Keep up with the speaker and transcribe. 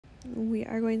We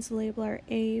are going to label our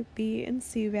A, B, and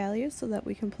C values so that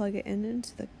we can plug it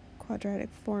into the quadratic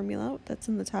formula that's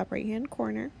in the top right hand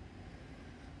corner.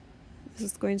 This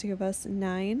is going to give us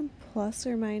 9 plus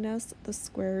or minus the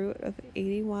square root of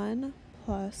 81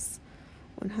 plus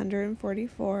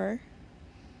 144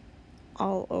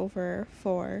 all over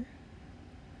 4.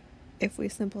 If we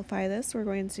simplify this, we're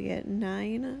going to get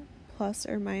 9 plus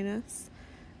or minus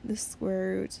the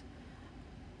square root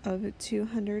of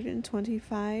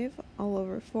 225 all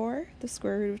over 4. The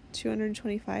square root of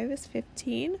 225 is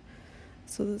 15.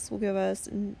 So this will give us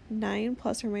 9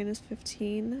 plus or minus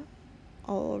 15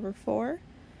 all over 4.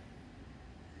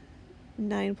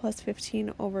 9 plus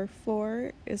 15 over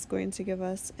 4 is going to give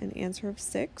us an answer of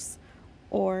 6,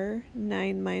 or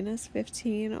 9 minus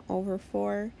 15 over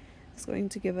 4 is going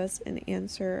to give us an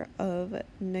answer of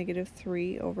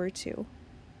 -3 over 2.